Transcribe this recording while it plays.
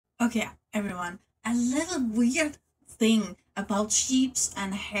Okay, everyone, a little weird thing about sheep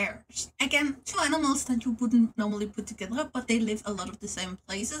and hares. Again, two animals that you wouldn't normally put together, but they live a lot of the same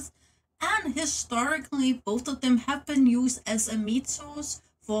places. And historically, both of them have been used as a meat source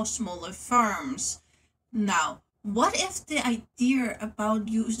for smaller farms. Now, what if the idea about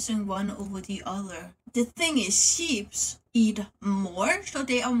using one over the other? The thing is, sheep eat more, so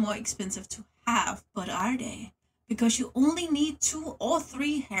they are more expensive to have. But are they? Because you only need 2 or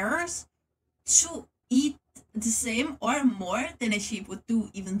 3 hares to eat the same or more than a sheep would do,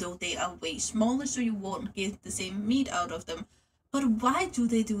 even though they are way smaller, so you won't get the same meat out of them. But why do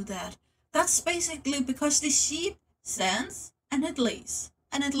they do that? That's basically because the sheep stands and it lays,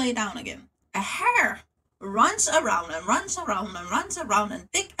 and it lay down again. A hare runs around and runs around and runs around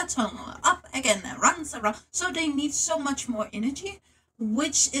and dig a tunnel up again and runs around. So they need so much more energy,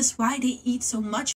 which is why they eat so much